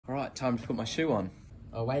All right, time to put my shoe on.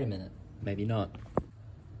 Oh, wait a minute. Maybe not.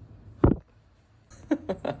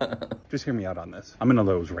 Just hear me out on this. I'm in a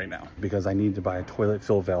Lowe's right now because I need to buy a toilet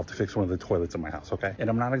fill valve to fix one of the toilets in my house, okay? And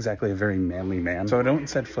I'm not exactly a very manly man, so I don't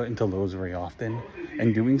set foot into Lowe's very often.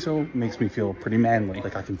 And doing so makes me feel pretty manly.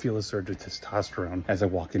 Like I can feel a surge of testosterone as I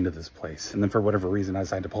walk into this place. And then for whatever reason, I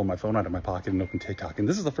decide to pull my phone out of my pocket and open TikTok. And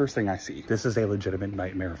this is the first thing I see. This is a legitimate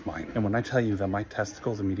nightmare of mine. And when I tell you that my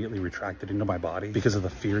testicles immediately retracted into my body because of the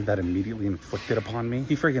fear that immediately inflicted upon me,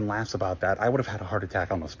 he friggin' laughs about that. I would have had a heart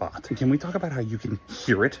attack on the spot. And can we talk about how you can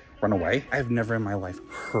hear it run away? I've never in my life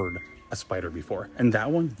heard a spider before. And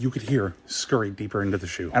that one, you could hear scurry deeper into the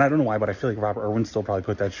shoe. And I don't know why, but I feel like Robert Irwin still probably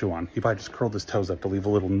put that shoe on. He probably just curled his toes up to leave a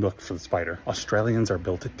little nook for the spider. Australians are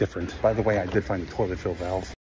built different. By the way, I did find the toilet fill valve.